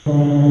Hello,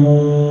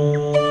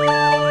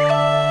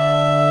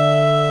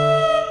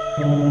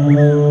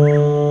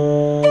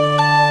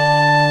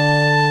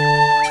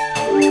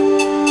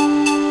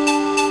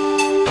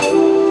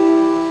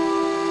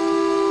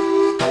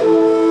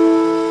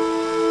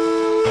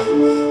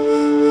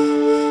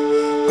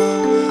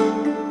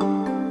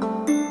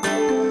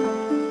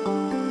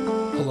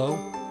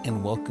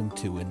 and welcome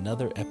to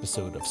another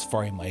episode of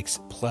Safari Mike's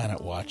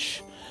Planet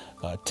Watch.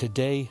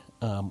 Today,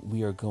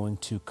 we are going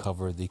to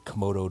cover the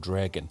Komodo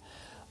dragon.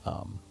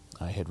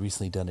 I had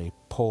recently done a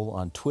poll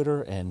on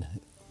Twitter, and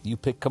you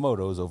picked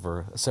Komodos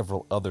over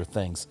several other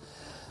things.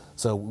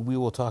 So we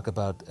will talk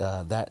about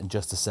that in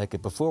just a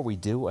second. Before we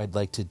do, I'd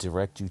like to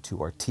direct you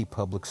to our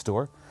TeePublic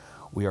store.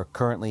 We are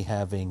currently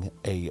having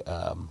a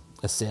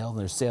sale, and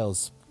there's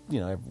sales,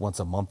 once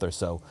a month or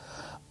so.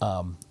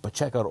 But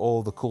check out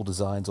all the cool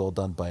designs, all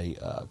done by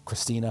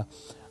Christina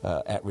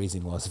at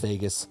Raising Las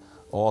Vegas.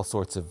 All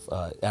sorts of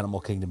Animal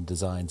Kingdom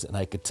designs. And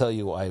I could tell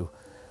you,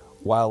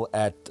 while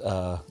at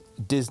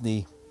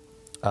Disney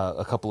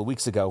a couple of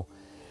weeks ago,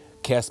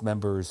 cast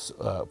members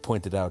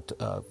pointed out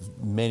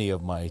many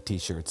of my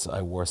T-shirts.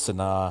 I wore a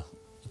Sanaa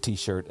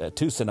T-shirt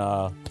to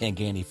Sanaa,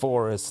 Pangani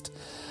Forest,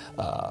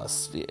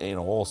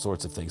 all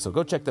sorts of things. So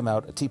go check them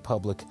out at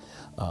TeePublic.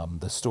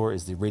 The store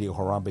is the Radio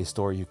Harambe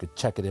store. You could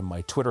check it in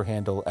my Twitter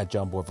handle at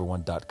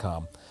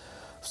johnboeveryone.com.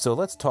 So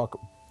let's talk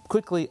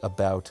quickly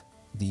about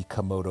the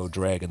Komodo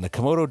dragon. The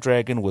Komodo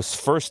dragon was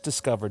first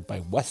discovered by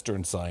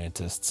Western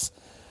scientists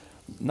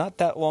not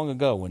that long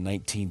ago in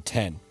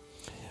 1910.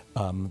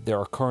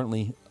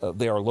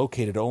 They are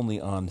located only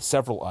on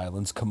several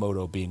islands,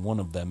 Komodo being one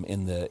of them,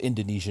 in the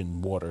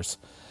Indonesian waters.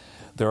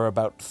 There are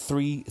about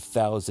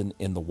 3,000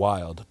 in the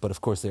wild, but of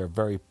course they are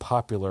very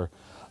popular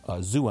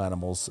zoo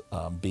animals,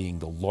 being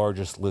the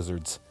largest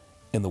lizards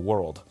in the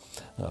world,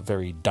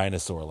 very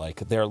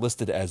dinosaur-like. They are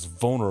listed as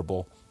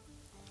vulnerable,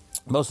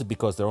 mostly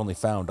because they're only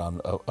found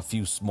on a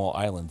few small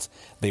islands.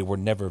 They were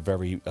never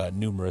very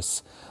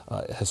numerous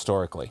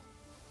historically.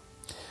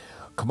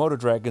 Komodo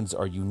dragons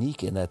are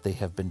unique in that they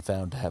have been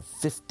found to have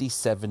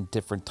 57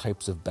 different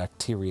types of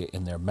bacteria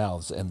in their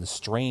mouths, and the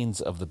strains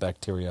of the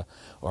bacteria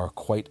are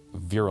quite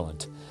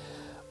virulent.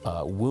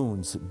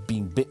 Wounds,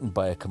 being bitten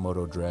by a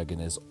Komodo dragon,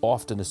 is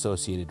often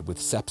associated with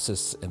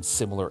sepsis and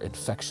similar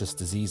infectious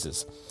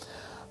diseases.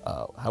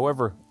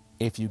 However,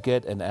 if you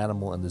get an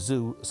animal in the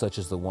zoo, such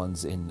as the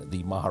ones in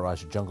the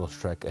Maharaja Jungle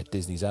Trek at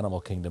Disney's Animal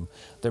Kingdom,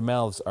 their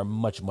mouths are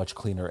much, much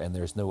cleaner and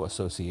there's no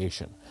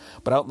association.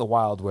 But out in the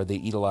wild, where they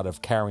eat a lot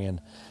of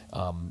carrion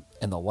and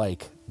the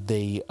like,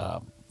 they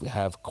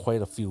have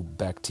quite a few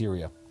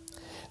bacteria.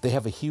 They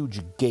have a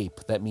huge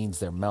gape. That means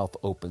their mouth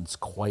opens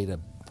quite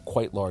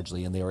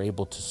largely, and they are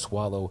able to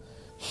swallow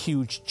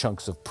huge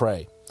chunks of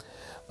prey.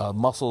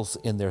 Muscles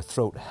in their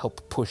throat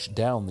help push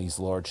down these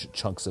large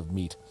chunks of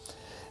meat.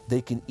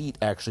 They can eat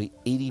actually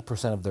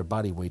 80% of their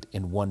body weight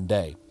in one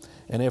day.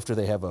 And after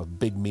they have a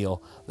big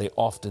meal, they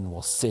often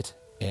will sit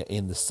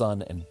in the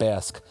sun and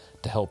bask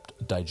to help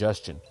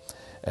digestion.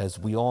 As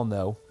we all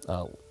know,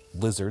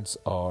 lizards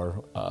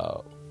are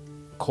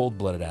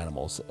cold-blooded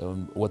animals.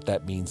 And what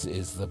that means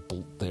is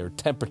their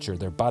temperature,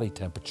 their body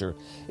temperature,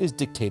 is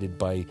dictated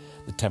by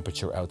the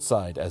temperature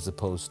outside, as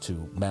opposed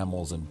to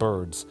mammals and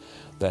birds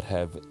that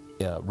have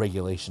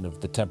regulation of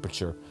the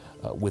temperature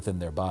within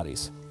their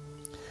bodies.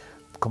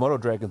 Komodo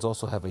dragons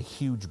also have a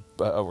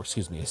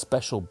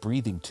special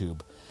breathing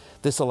tube.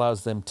 This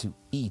allows them to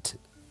eat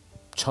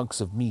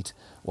chunks of meat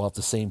while at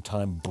the same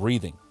time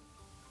breathing.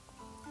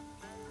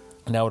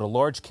 Now, at a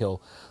large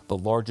kill, the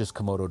largest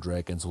Komodo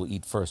dragons will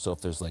eat first. So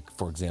if there's,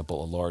 for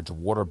example, a large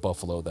water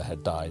buffalo that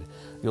had died,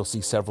 you'll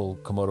see several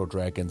Komodo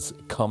dragons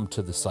come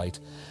to the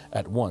site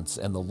at once.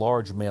 And the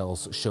large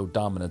males show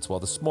dominance, while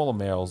the smaller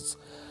males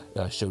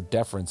show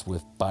deference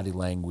with body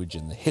language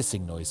and the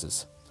hissing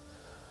noises.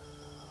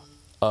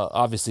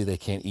 Obviously, they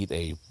can't eat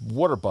a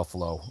water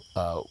buffalo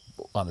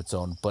on its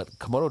own, but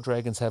Komodo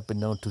dragons have been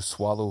known to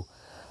swallow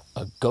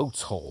a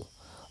goat's whole.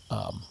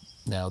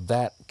 Now,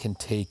 that can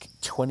take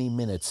 20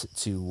 minutes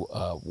to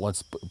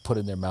once put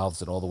in their mouths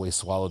and all the way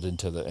swallowed and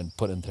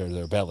put into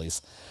their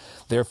bellies.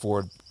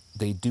 Therefore,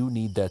 they do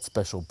need that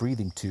special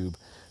breathing tube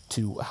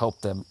to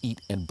help them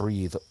eat and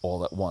breathe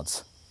all at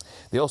once.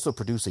 They also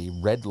produce a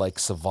red-like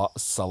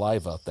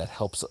saliva that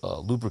helps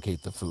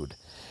lubricate the food.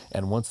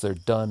 And once they're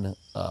done,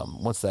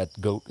 once that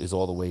goat is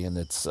all the way in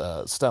its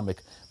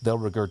stomach, they'll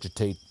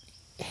regurgitate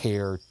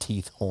hair,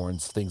 teeth,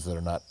 horns, things that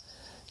are not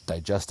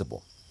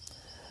digestible.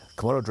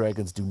 Komodo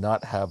dragons do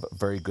not have a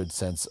very good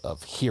sense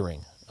of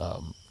hearing.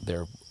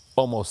 They're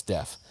almost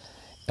deaf.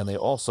 And they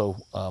also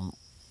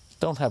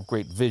don't have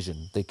great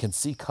vision. They can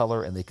see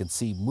color and they can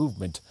see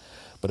movement,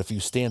 but if you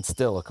stand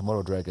still, a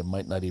Komodo dragon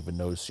might not even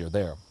notice you're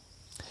there.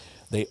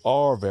 They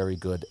are very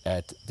good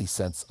at the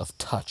sense of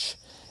touch,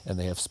 and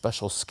they have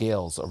special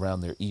scales around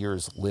their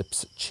ears,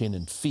 lips, chin,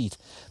 and feet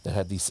that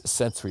have these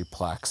sensory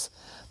plaques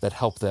that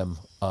help them,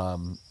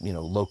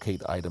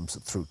 locate items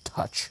through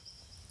touch.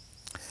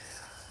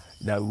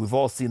 Now, we've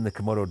all seen the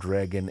Komodo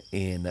dragon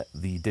in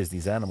the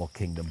Disney's Animal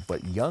Kingdom,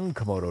 but young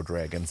Komodo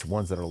dragons,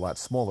 ones that are a lot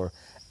smaller,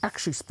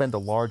 actually spend a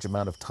large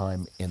amount of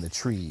time in the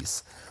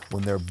trees.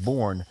 When they're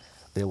born,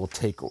 they will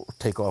take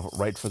off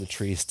right for the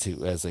trees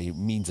as a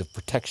means of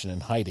protection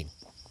and hiding.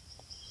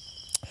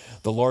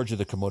 The larger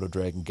the Komodo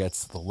dragon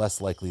gets, the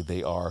less likely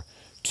they are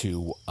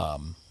to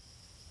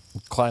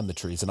climb the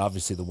trees. And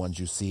obviously the ones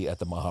you see at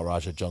the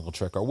Maharaja Jungle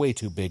Trek are way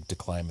too big to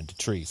climb into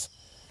trees.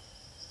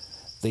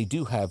 They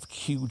do have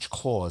huge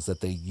claws that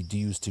they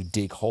use to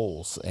dig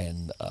holes,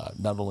 and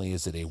not only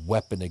is it a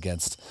weapon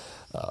against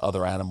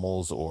other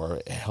animals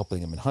or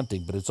helping them in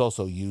hunting, but it's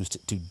also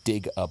used to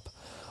dig up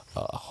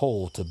a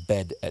hole to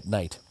bed at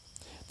night.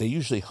 They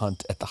usually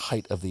hunt at the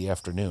height of the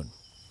afternoon,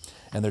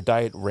 and their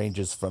diet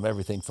ranges from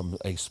everything from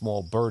a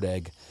small bird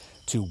egg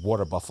to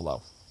water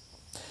buffalo.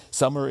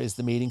 Summer is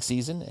the mating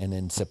season, and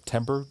in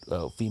September,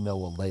 a female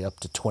will lay up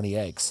to 20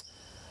 eggs.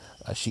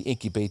 She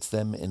incubates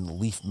them in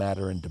leaf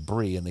matter and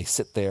debris, and they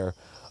sit there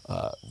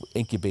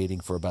incubating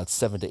for about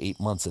 7 to 8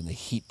 months in the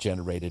heat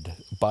generated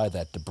by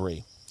that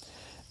debris.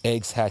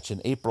 Eggs hatch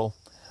in April,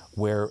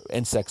 where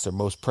insects are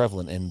most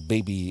prevalent, and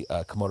baby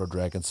Komodo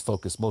dragons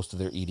focus most of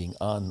their eating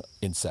on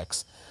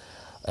insects.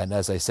 And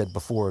as I said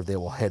before, they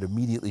will head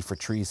immediately for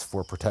trees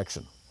for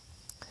protection.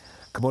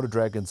 Komodo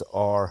dragons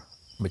are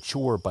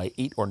mature by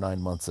 8 or 9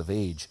 months of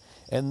age,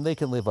 and they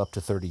can live up to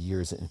 30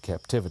 years in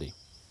captivity.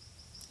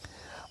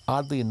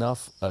 Oddly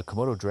enough,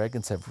 Komodo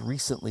dragons have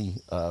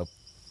recently caught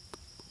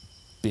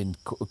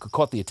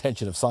the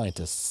attention of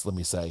scientists, let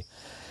me say,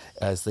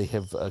 as they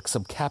have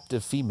some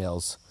captive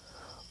females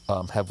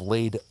have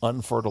laid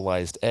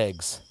unfertilized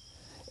eggs,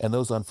 and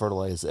those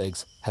unfertilized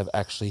eggs have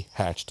actually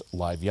hatched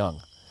live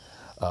young.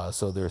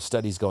 So there are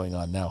studies going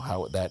on now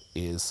how that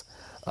is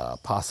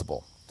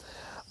possible.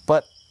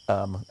 But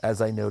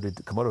as I noted,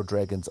 Komodo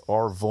dragons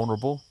are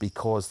vulnerable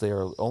because they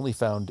are only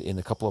found in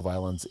a couple of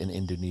islands in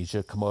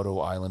Indonesia,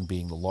 Komodo Island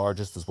being the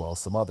largest, as well as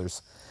some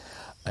others.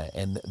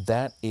 And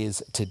that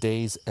is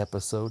today's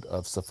episode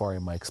of Safari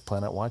Mike's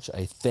Planet Watch.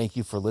 I thank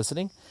you for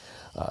listening.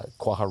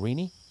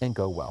 Kwaherini, and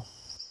go well.